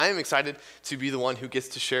I am excited to be the one who gets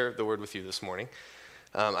to share the word with you this morning.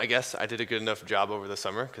 I guess I did a good enough job over the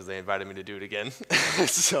summer because they invited me to do it again.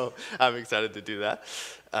 So I'm excited to do that.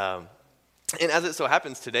 And as it so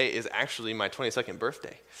happens, today is actually my 22nd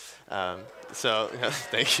birthday. So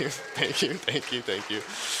thank you.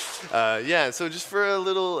 So just for a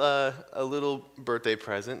little birthday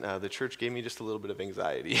present, the church gave me just a little bit of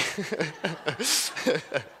anxiety.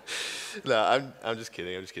 No, I'm just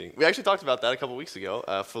kidding. We actually talked about that a couple weeks ago.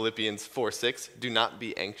 Philippians 4:6. Do not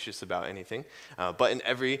be anxious about anything, but in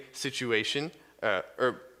every situation, by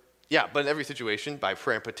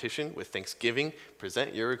prayer and petition with thanksgiving,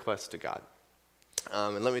 present your requests to God.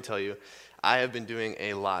 And let me tell you, I have been doing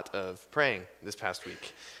a lot of praying this past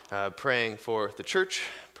week. Praying for the church,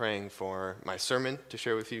 praying for my sermon to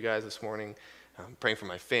share with you guys this morning, praying for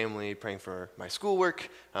my family, praying for my schoolwork,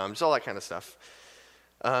 just all that kind of stuff.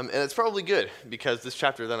 And it's probably good because this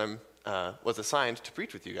chapter that I was assigned to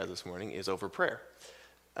preach with you guys this morning is over prayer.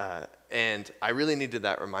 And I really needed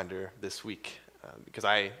that reminder this week because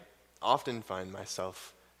I often find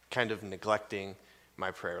myself kind of neglecting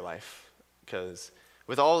my prayer life. Because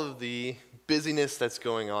with all of the busyness that's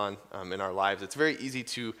going on in our lives, it's very easy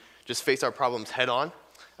to just face our problems head on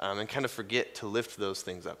and kind of forget to lift those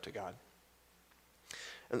things up to God.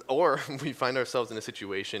 Or we find ourselves in a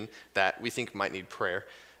situation that we think might need prayer,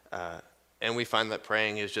 and we find that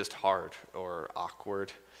praying is just hard or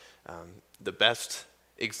awkward. The best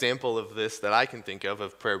example of this that I can think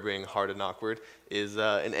of prayer being hard and awkward is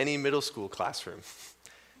in any middle school classroom.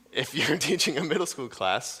 If you're teaching a middle school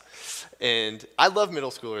class, and I love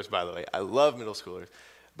middle schoolers, by the way. I love middle schoolers.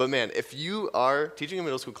 But man, if you are teaching a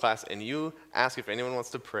middle school class and you ask if anyone wants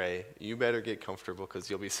to pray, you better get comfortable because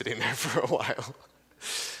you'll be sitting there for a while.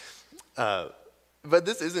 But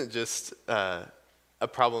this isn't just a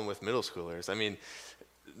problem with middle schoolers. I mean,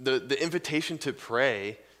 the invitation to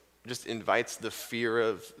pray just invites the fear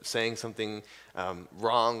of saying something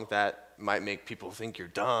wrong that might make people think you're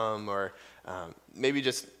dumb, or maybe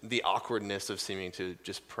just the awkwardness of seeming to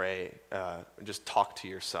just pray, just talk to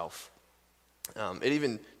yourself. It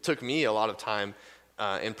even took me a lot of time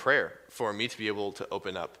in prayer for me to be able to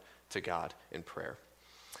open up to God in prayer.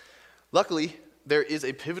 Luckily, there is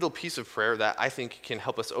a pivotal piece of prayer that I think can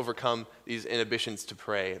help us overcome these inhibitions to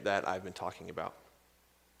pray that I've been talking about.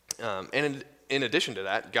 And in addition to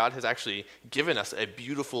that, God has actually given us a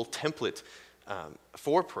beautiful template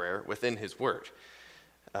for prayer within His Word.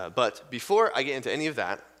 But before I get into any of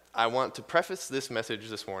that, I want to preface this message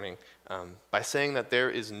this morning by saying that there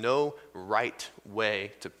is no right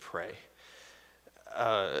way to pray.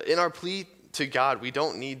 In our plea to God, we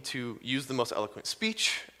don't need to use the most eloquent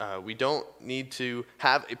speech. We don't need to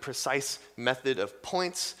have a precise method of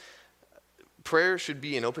points. Prayer should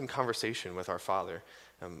be an open conversation with our Father,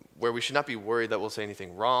 where we should not be worried that we'll say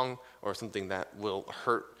anything wrong or something that will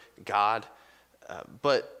hurt God,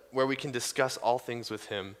 but where we can discuss all things with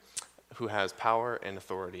Him who has power and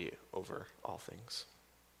authority over all things.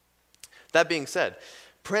 That being said,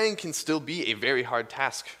 praying can still be a very hard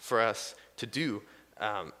task for us to do.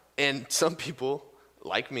 And some people,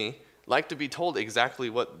 like me, like to be told exactly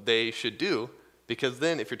what they should do, because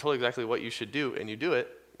then if you're told exactly what you should do and you do it,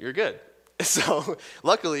 you're good. So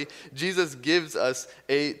luckily, Jesus gives us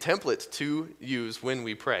a template to use when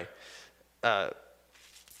we pray.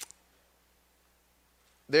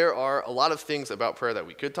 There are a lot of things about prayer that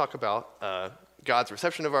we could talk about. God's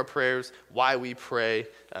reception of our prayers, why we pray,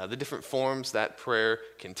 the different forms that prayer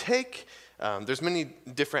can take. There's many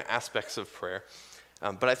different aspects of prayer.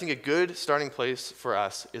 But I think a good starting place for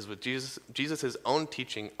us is with Jesus' own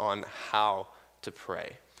teaching on how to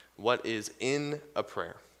pray. What is in a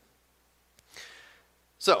prayer?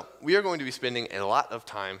 So, we are going to be spending a lot of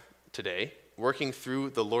time today working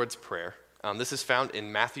through the Lord's Prayer. This is found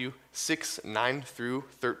in Matthew 6:9 through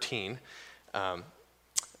 13.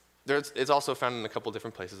 It's also found in a couple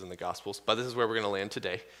different places in the Gospels, but this is where we're going to land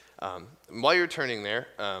today. While you're turning there,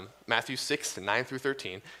 Matthew 6:9 through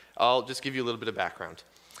 13, I'll just give you a little bit of background.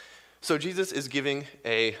 So Jesus is giving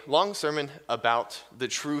a long sermon about the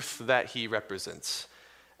truth that He represents.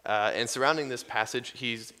 And surrounding this passage,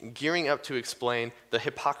 He's gearing up to explain the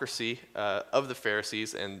hypocrisy of the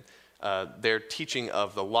Pharisees and their teaching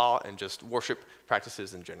of the law and just worship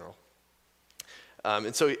practices in general.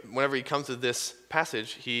 And so whenever he comes to this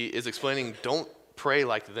passage, he is explaining, don't pray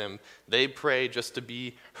like them. They pray just to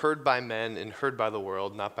be heard by men and heard by the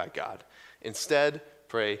world, not by God. Instead,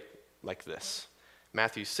 pray like this.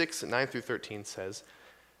 Matthew 6:9 through 13 says,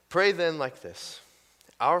 "Pray then like this,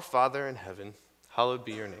 Our Father in heaven, hallowed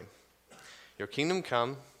be your name. Your kingdom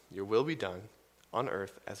come, your will be done, on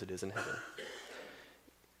earth as it is in heaven.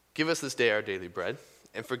 Give us this day our daily bread,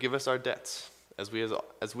 And forgive us our debts, as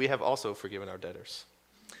we have also forgiven our debtors.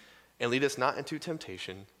 And lead us not into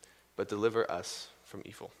temptation, but deliver us from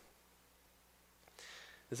evil.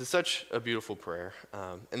 This is such a beautiful prayer.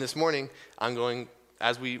 And this morning,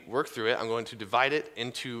 as we work through it, I'm going to divide it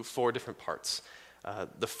into 4 different parts.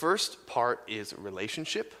 The first part is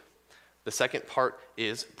relationship. The second part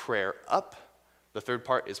is prayer up. The third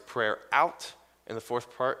part is prayer out. And the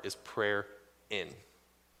fourth part is prayer in.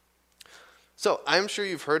 So I'm sure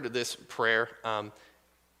you've heard of this prayer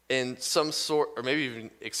in some sort, or maybe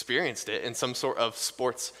even experienced it in some sort of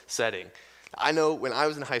sports setting. I know when I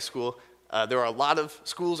was in high school, there were a lot of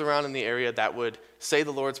schools around in the area that would say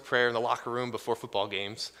the Lord's Prayer in the locker room before football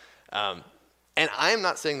games. And I am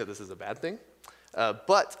not saying that this is a bad thing,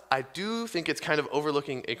 but I do think it's kind of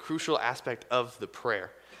overlooking a crucial aspect of the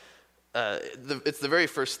prayer. It's the very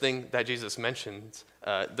first thing that Jesus mentions,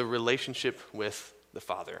 the relationship with the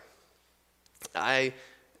Father. I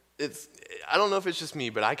don't know if it's just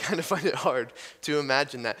me, but I kind of find it hard to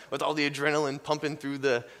imagine that with all the adrenaline pumping through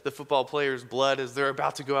the football players' blood as they're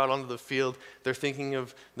about to go out onto the field, they're thinking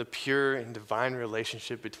of the pure and divine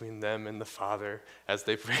relationship between them and the Father as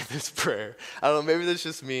they pray this prayer. I don't know, maybe that's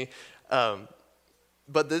just me.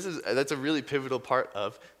 But that's a really pivotal part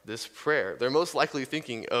of this prayer. They're most likely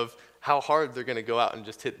thinking of how hard they're going to go out and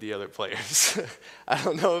just hit the other players. I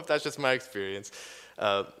don't know if that's just my experience.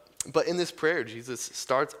 But in this prayer, Jesus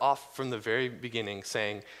starts off from the very beginning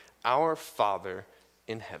saying, "Our Father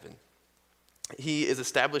in heaven." He is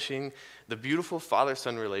establishing the beautiful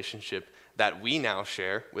father-son relationship that we now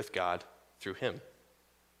share with God through him.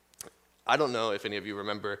 I don't know if any of you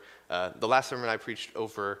remember the last sermon I preached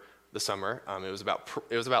over the summer. It was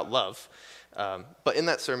about love. But in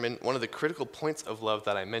that sermon, one of the critical points of love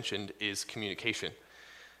that I mentioned is communication.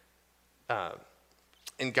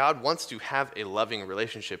 And God wants to have a loving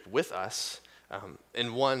relationship with us,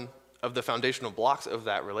 and one of the foundational blocks of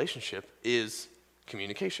that relationship is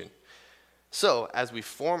communication. So, as we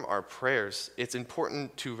form our prayers, it's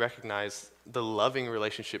important to recognize the loving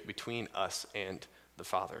relationship between us and the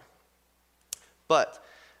Father. But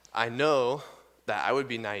I know that I would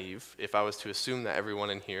be naive if I was to assume that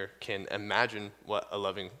everyone in here can imagine what a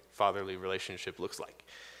loving fatherly relationship looks like.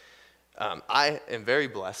 I am very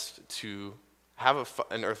blessed to have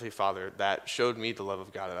an earthly father that showed me the love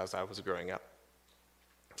of God as I was growing up.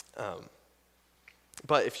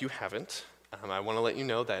 But if you haven't, I want to let you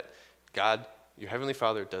know that God, your heavenly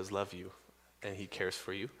Father, does love you, and he cares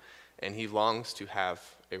for you, and he longs to have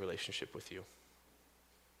a relationship with you.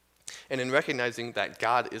 And in recognizing that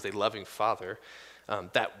God is a loving Father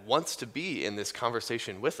that wants to be in this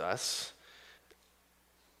conversation with us,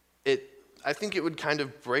 I think it would kind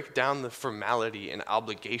of break down the formality and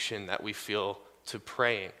obligation that we feel to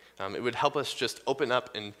praying. It would help us just open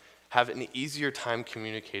up and have an easier time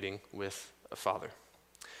communicating with a Father.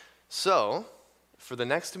 So, for the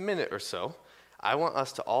next minute or so, I want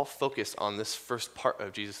us to all focus on this first part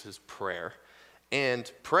of Jesus' prayer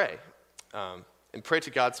and pray. And pray to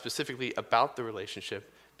God specifically about the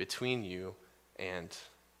relationship between you and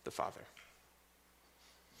the Father.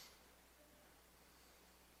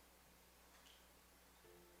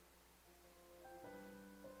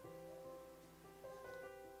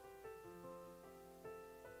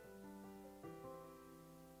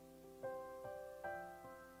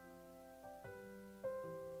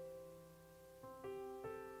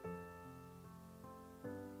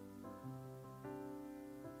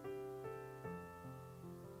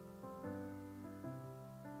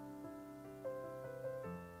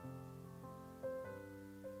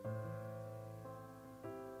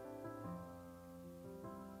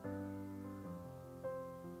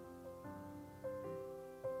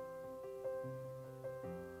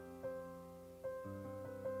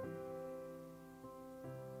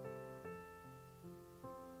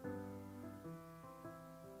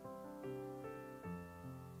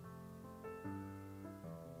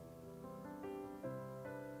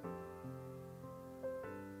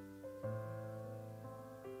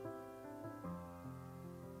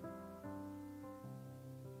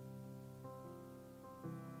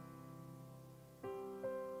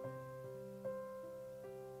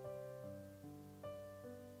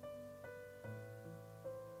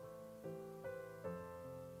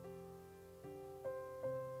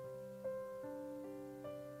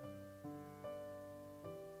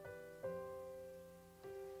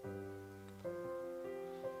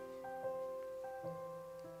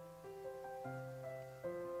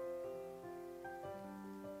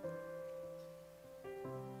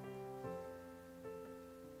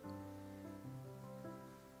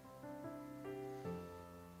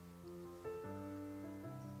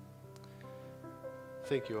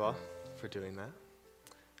 Thank you all for doing that.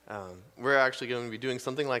 We're actually going to be doing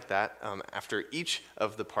something like that after each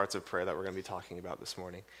of the parts of prayer that we're going to be talking about this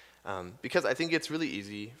morning. Because I think it's really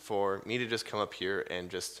easy for me to just come up here and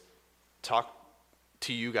just talk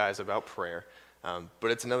to you guys about prayer.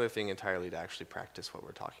 But it's another thing entirely to actually practice what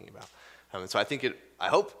we're talking about. And so I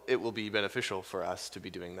hope it will be beneficial for us to be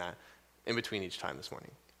doing that in between each time this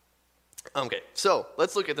morning. Okay, so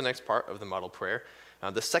let's look at the next part of the model prayer.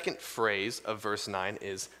 The second phrase of verse 9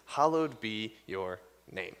 is, "Hallowed be your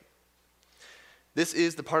name." This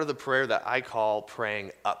is the part of the prayer that I call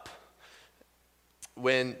praying up.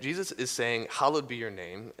 When Jesus is saying, "Hallowed be your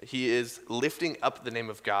name," he is lifting up the name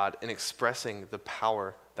of God and expressing the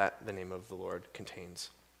power that the name of the Lord contains.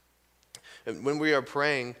 And when we are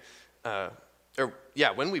praying,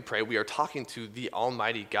 when we pray, we are talking to the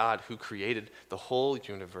Almighty God who created the whole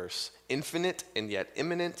universe, infinite and yet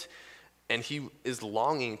immanent, and he is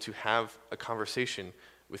longing to have a conversation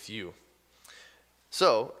with you.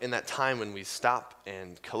 So, in that time when we stop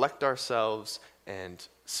and collect ourselves and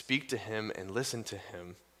speak to him and listen to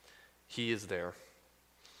him, he is there.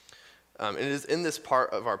 It is in this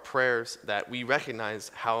part of our prayers that we recognize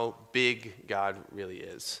how big God really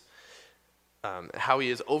is, how he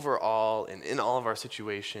is over all and in all of our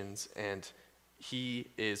situations, and he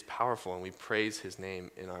is powerful, and we praise his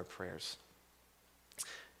name in our prayers.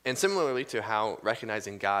 And similarly to how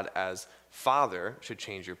recognizing God as Father should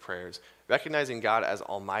change your prayers, recognizing God as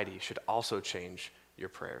Almighty should also change your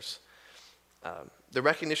prayers. The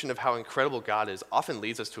recognition of how incredible God is often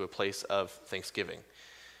leads us to a place of thanksgiving.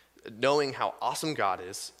 Knowing how awesome God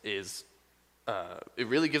is it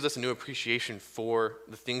really gives us a new appreciation for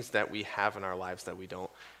the things that we have in our lives that we don't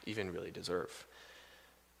even really deserve.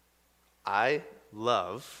 I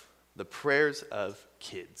love the prayers of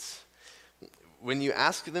kids. When you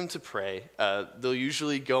ask them to pray, they'll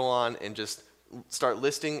usually go on and just start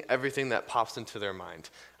listing everything that pops into their mind.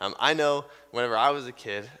 I know whenever I was a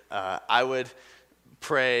kid, I would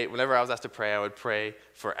pray, whenever I was asked to pray, I would pray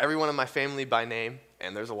for everyone in my family by name,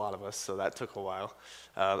 and there's a lot of us, so that took a while.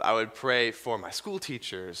 I would pray for my school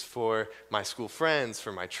teachers, for my school friends,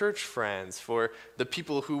 for my church friends, for the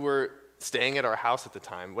people who were staying at our house at the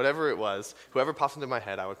time, whatever it was, whoever pops into my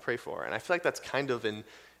head, I would pray for. And I feel like that's kind of an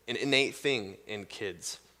innate thing in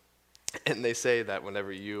kids. And they say that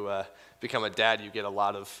whenever you become a dad, you get a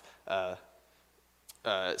lot of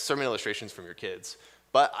sermon illustrations from your kids.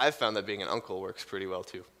 But I've found that being an uncle works pretty well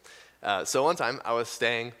too. So one time I was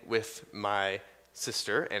staying with my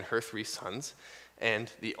sister and her 3 sons,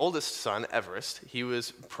 and the oldest son, Everest, he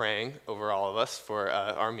was praying over all of us for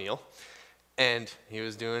our meal. And he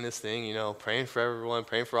was doing his thing, praying for everyone,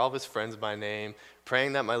 praying for all of his friends by name,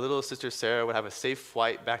 praying that my little sister Sarah would have a safe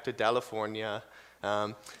flight back to California.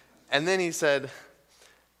 And then he said,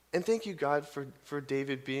 "And thank you, God, for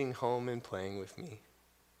David being home and playing with me."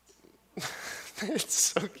 It's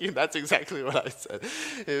so cute. That's exactly what I said.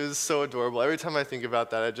 It was so adorable. Every time I think about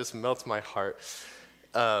that, it just melts my heart.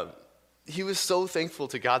 He was so thankful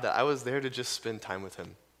to God that I was there to just spend time with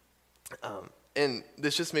him. And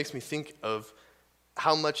this just makes me think of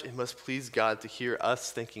how much it must please God to hear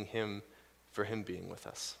us thanking him for him being with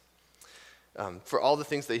us. For all the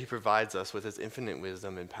things that he provides us with his infinite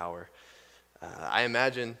wisdom and power. I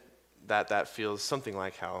imagine that feels something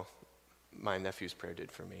like how my nephew's prayer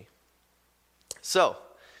did for me. So,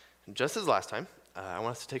 just as last time, I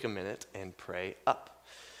want us to take a minute and pray up.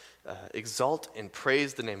 Exalt and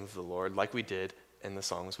praise the name of the Lord like we did in the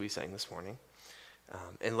songs we sang this morning.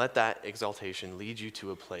 And let that exaltation lead you to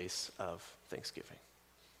a place of thanksgiving.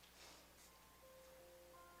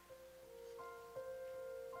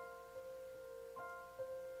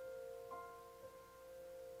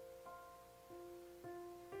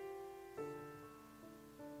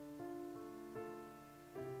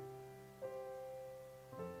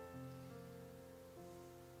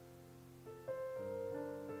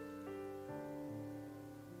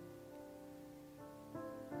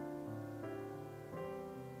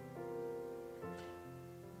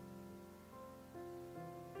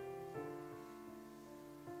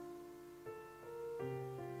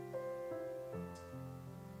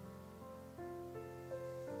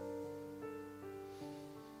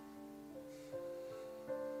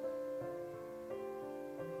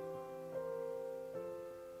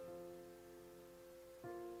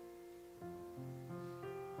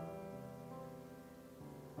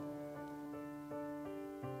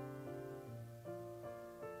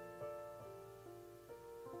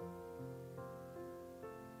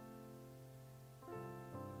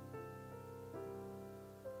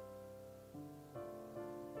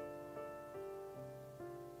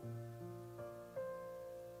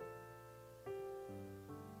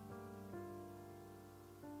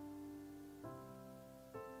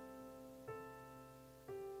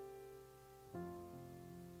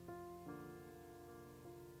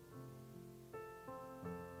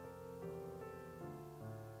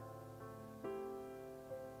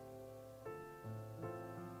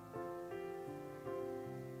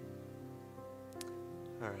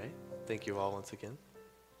 All right. Thank you all once again.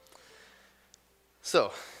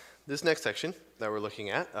 So, this next section that we're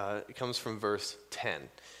looking at, it comes from verse 10.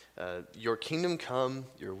 Your kingdom come,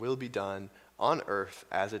 your will be done on earth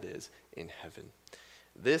as it is in heaven.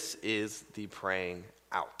 This is the praying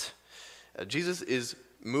out. Jesus is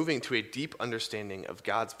moving to a deep understanding of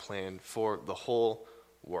God's plan for the whole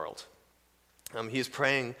world. He is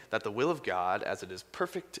praying that the will of God, as it is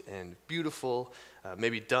perfect and beautiful,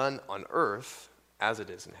 may be done on earth as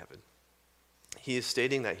it is in heaven. He is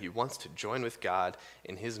stating that he wants to join with God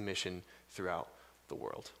in his mission throughout the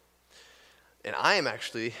world. And I am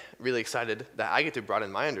actually really excited that I get to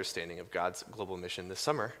broaden my understanding of God's global mission this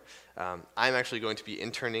summer. I'm actually going to be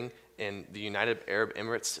interning in the United Arab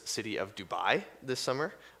Emirates city of Dubai this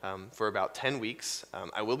summer for about 10 weeks.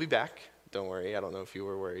 I will be back. Don't worry, I don't know if you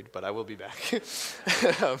were worried, but I will be back.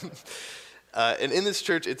 And in this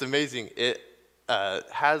church, it's amazing. It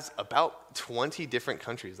has about 20 different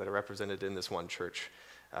countries that are represented in this one church.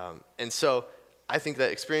 And so I think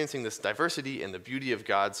that experiencing this diversity and the beauty of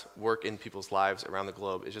God's work in people's lives around the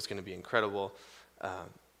globe is just going to be incredible. And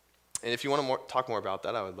if you want to talk more about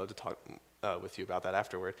that, I would love to talk with you about that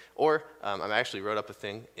afterward. Or I actually wrote up a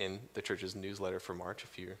thing in the church's newsletter for March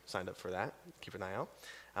if you signed up for that. Keep an eye out.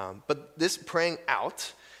 But this praying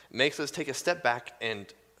out makes us take a step back and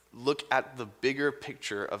look at the bigger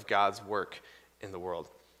picture of God's work in the world.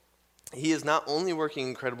 He is not only working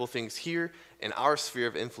incredible things here in our sphere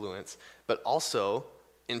of influence, but also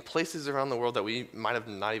in places around the world that we might have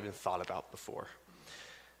not even thought about before.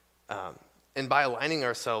 And by aligning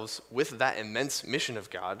ourselves with that immense mission of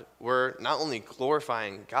God, we're not only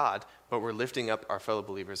glorifying God, but we're lifting up our fellow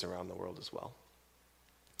believers around the world as well.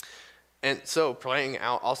 And so praying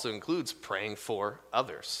out also includes praying for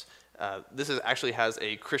others. Actually has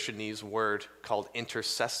a Christianese word called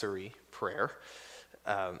intercessory prayer.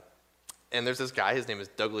 And there's this guy, his name is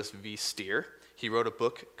Douglas V. Steer. He wrote a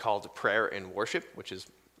book called Prayer and Worship, which is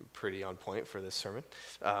pretty on point for this sermon.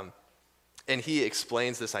 And he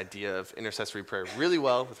explains this idea of intercessory prayer really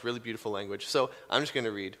well with really beautiful language. So I'm just going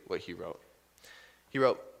to read what he wrote. He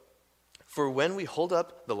wrote, "For when we hold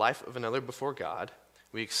up the life of another before God,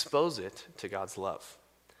 we expose it to God's love.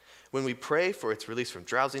 When we pray for its release from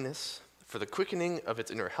drowsiness, for the quickening of its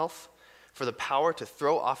inner health, for the power to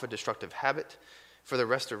throw off a destructive habit, for the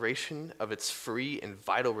restoration of its free and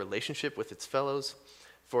vital relationship with its fellows,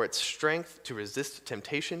 for its strength to resist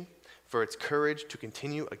temptation, for its courage to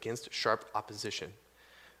continue against sharp opposition.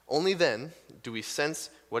 Only then do we sense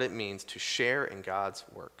what it means to share in God's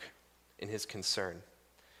work, in his concern.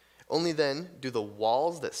 Only then do the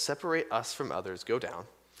walls that separate us from others go down,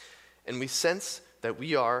 and we sense that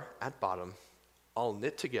we are, at bottom, all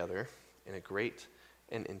knit together in a great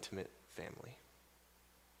and intimate family."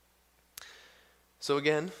 So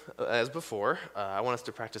again, as before, I want us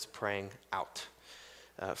to practice praying out.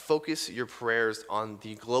 Focus your prayers on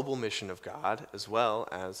the global mission of God as well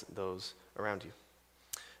as those around you.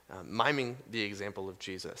 Miming the example of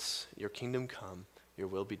Jesus, your kingdom come, your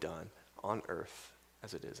will be done on earth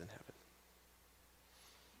as it is in heaven.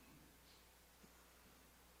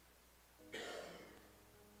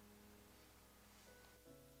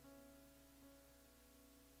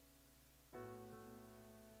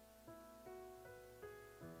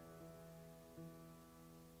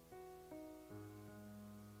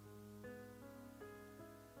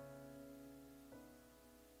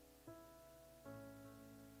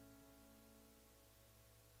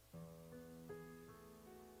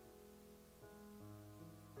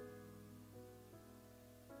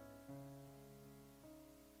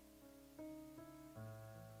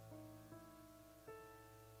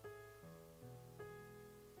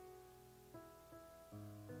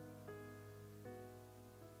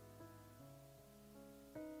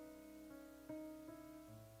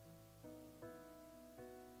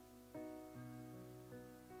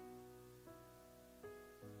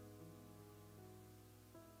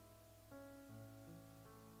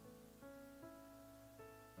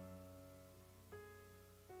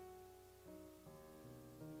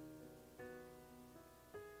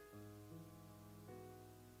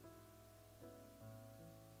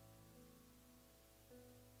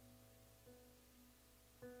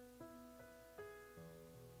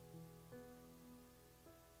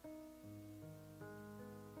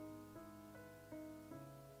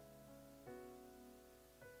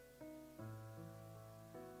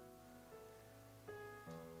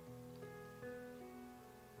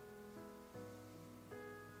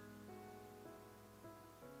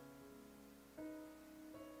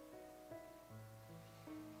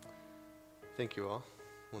 Thank you all,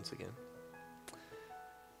 once again.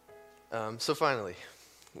 So finally,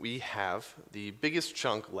 we have the biggest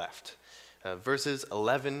chunk left, verses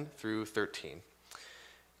 11 through 13.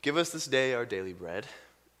 Give us this day our daily bread,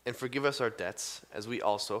 and forgive us our debts, as we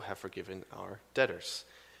also have forgiven our debtors.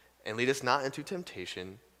 And lead us not into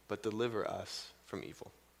temptation, but deliver us from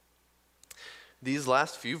evil. These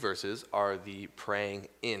last few verses are the praying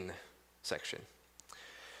in section.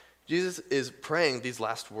 Jesus is praying these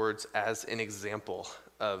last words as an example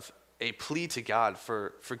of a plea to God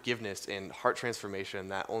for forgiveness and heart transformation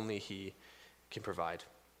that only He can provide.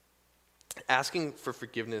 Asking for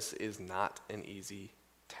forgiveness is not an easy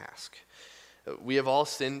task. We have all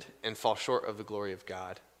sinned and fall short of the glory of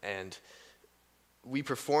God, and we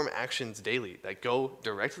perform actions daily that go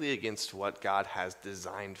directly against what God has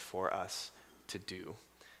designed for us to do.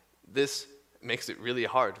 This makes it really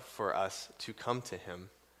hard for us to come to Him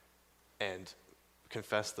and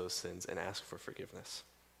confess those sins and ask for forgiveness.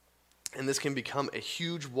 And this can become a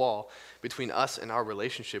huge wall between us and our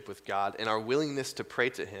relationship with God, and our willingness to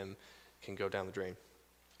pray to Him can go down the drain.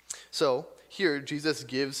 So here, Jesus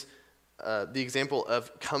gives the example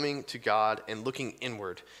of coming to God and looking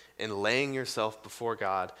inward and laying yourself before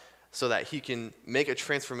God so that He can make a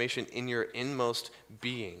transformation in your inmost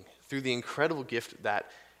being through the incredible gift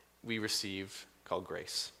that we receive called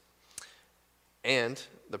grace and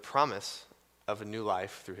the promise of a new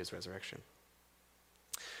life through His resurrection.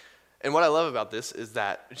 And what I love about this is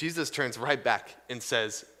that Jesus turns right back and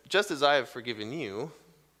says, just as I have forgiven you,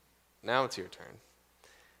 now it's your turn.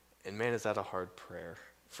 And man, is that a hard prayer.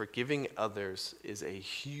 Forgiving others is a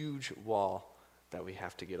huge wall that we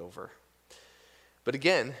have to get over. But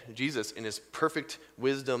again, Jesus, in His perfect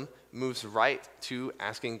wisdom, moves right to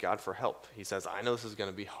asking God for help. He says, I know this is going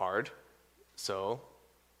to be hard, so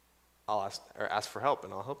I'll ask for help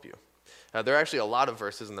and I'll help you. There are actually a lot of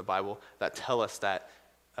verses in the Bible that tell us that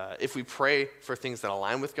if we pray for things that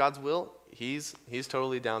align with God's will, He's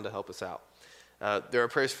totally down to help us out. There are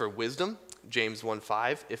prayers for wisdom. James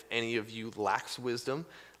 1:5, if any of you lacks wisdom,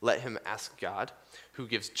 let him ask God, who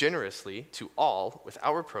gives generously to all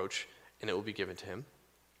without reproach, and it will be given to him.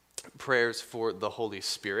 Prayers for the Holy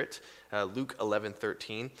Spirit. Luke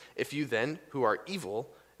 11:13, if you then, who are evil,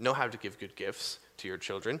 know how to give good gifts to your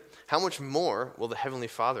children, how much more will the Heavenly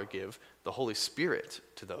Father give the Holy Spirit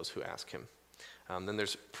to those who ask Him? Then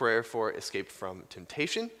there's prayer for escape from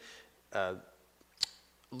temptation.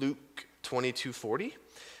 Luke 22:40,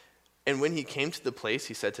 and when He came to the place,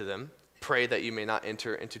 He said to them, pray that you may not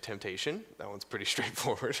enter into temptation. That one's pretty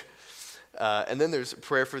straightforward. And then there's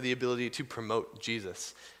prayer for the ability to promote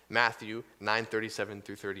Jesus. Matthew 9:37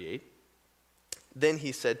 through 38. Then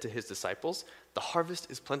He said to His disciples, the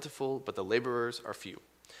harvest is plentiful, but the laborers are few.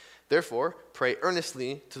 Therefore, pray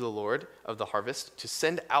earnestly to the Lord of the harvest to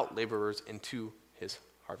send out laborers into His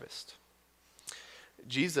harvest.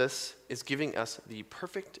 Jesus is giving us the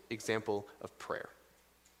perfect example of prayer.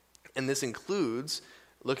 And this includes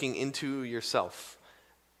looking into yourself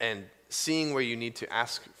and seeing where you need to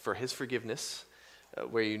ask for His forgiveness,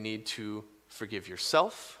 where you need to forgive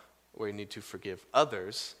yourself, where you need to forgive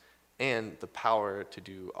others, and the power to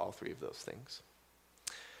do all three of those things.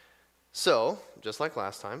 So, just like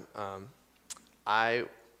last time, I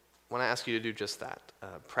want to ask you to do just that.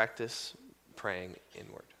 Practice praying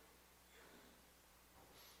inward.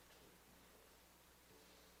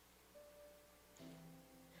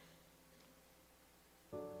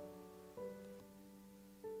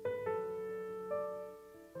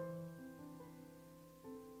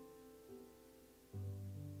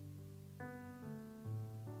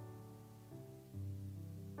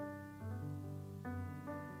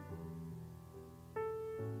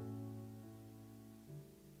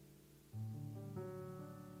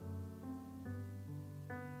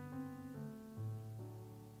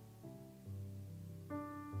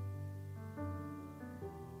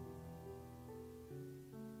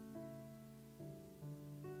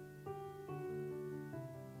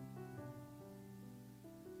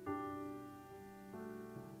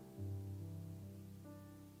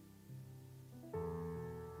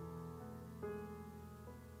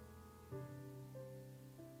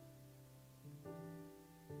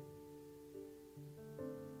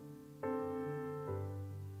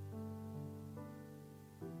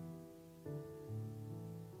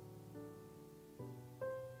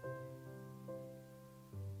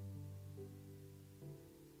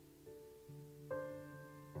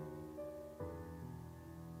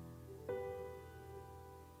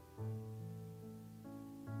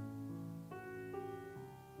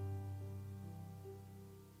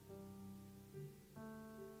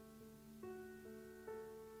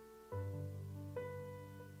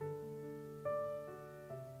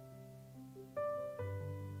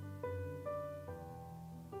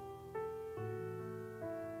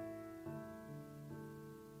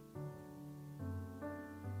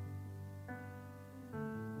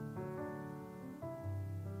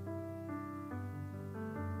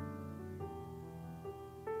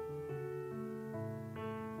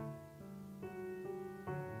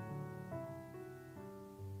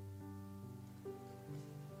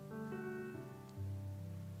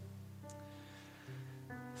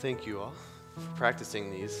 Thank you all for practicing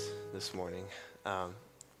these this morning.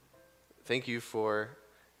 Thank you for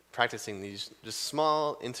practicing these just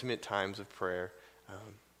small, intimate times of prayer.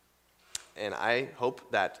 And I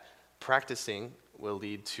hope that practicing will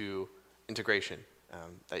lead to integration,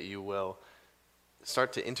 that you will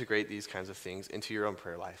start to integrate these kinds of things into your own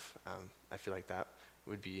prayer life. I feel like that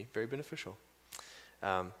would be very beneficial.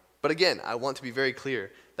 But again, I want to be very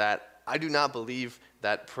clear that I do not believe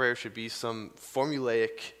that prayer should be some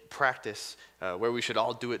formulaic practice where we should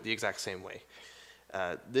all do it the exact same way.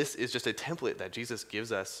 This is just a template that Jesus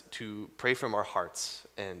gives us to pray from our hearts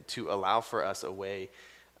and to allow for us a way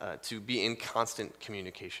to be in constant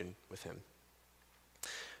communication with him.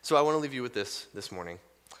 So I want to leave you with this morning.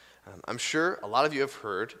 I'm sure a lot of you have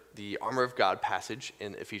heard the armor of God passage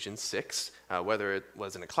in Ephesians 6, whether it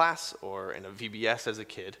was in a class or in a VBS as a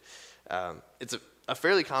kid. It's a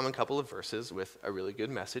fairly common couple of verses with a really good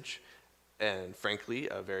message and, frankly,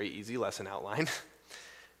 a very easy lesson outline.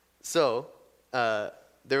 So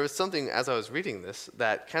there was something as I was reading this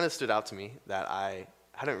that kind of stood out to me that I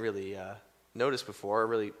hadn't really noticed before or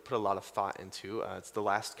really put a lot of thought into. It's the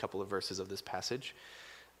last couple of verses of this passage.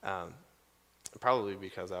 Probably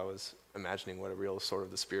because I was imagining what a real sword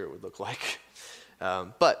of the Spirit would look like.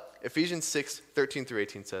 But Ephesians 6:13 through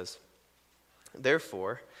 18 says,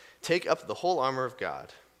 "Therefore, take up the whole armor of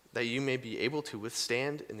God, that you may be able to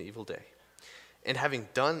withstand in the evil day, and having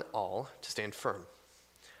done all, to stand firm.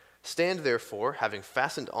 Stand therefore, having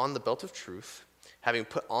fastened on the belt of truth, having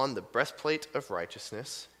put on the breastplate of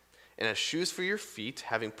righteousness, and as shoes for your feet,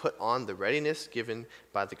 having put on the readiness given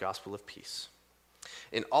by the gospel of peace.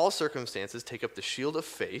 In all circumstances, take up the shield of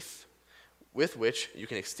faith, with which you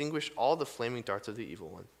can extinguish all the flaming darts of the evil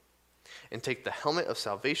one. And take the helmet of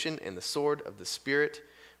salvation and the sword of the Spirit,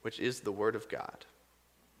 which is the word of God.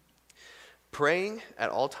 Praying at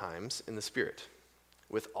all times in the Spirit,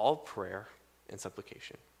 with all prayer and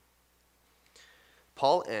supplication."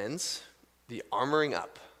 Paul ends the armoring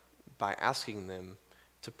up by asking them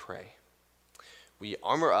to pray. We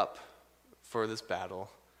armor up for this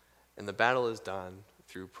battle, and the battle is done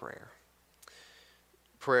through prayer.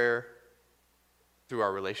 Prayer through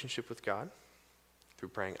our relationship with God, through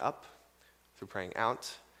praying up, through praying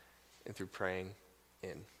out, and through praying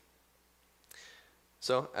in.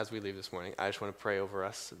 So, as we leave this morning, I just want to pray over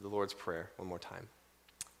us the Lord's Prayer one more time.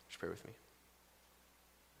 Just pray with me.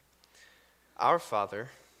 Our Father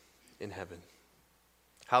in heaven,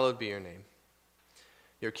 hallowed be your name.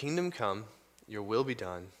 Your kingdom come, your will be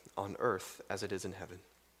done on earth as it is in heaven.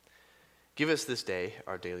 Give us this day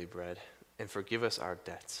our daily bread, and forgive us our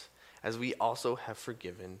debts, as we also have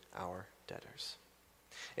forgiven our debtors.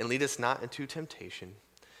 And lead us not into temptation,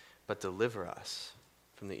 but deliver us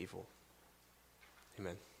from the evil.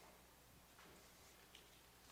 Amen.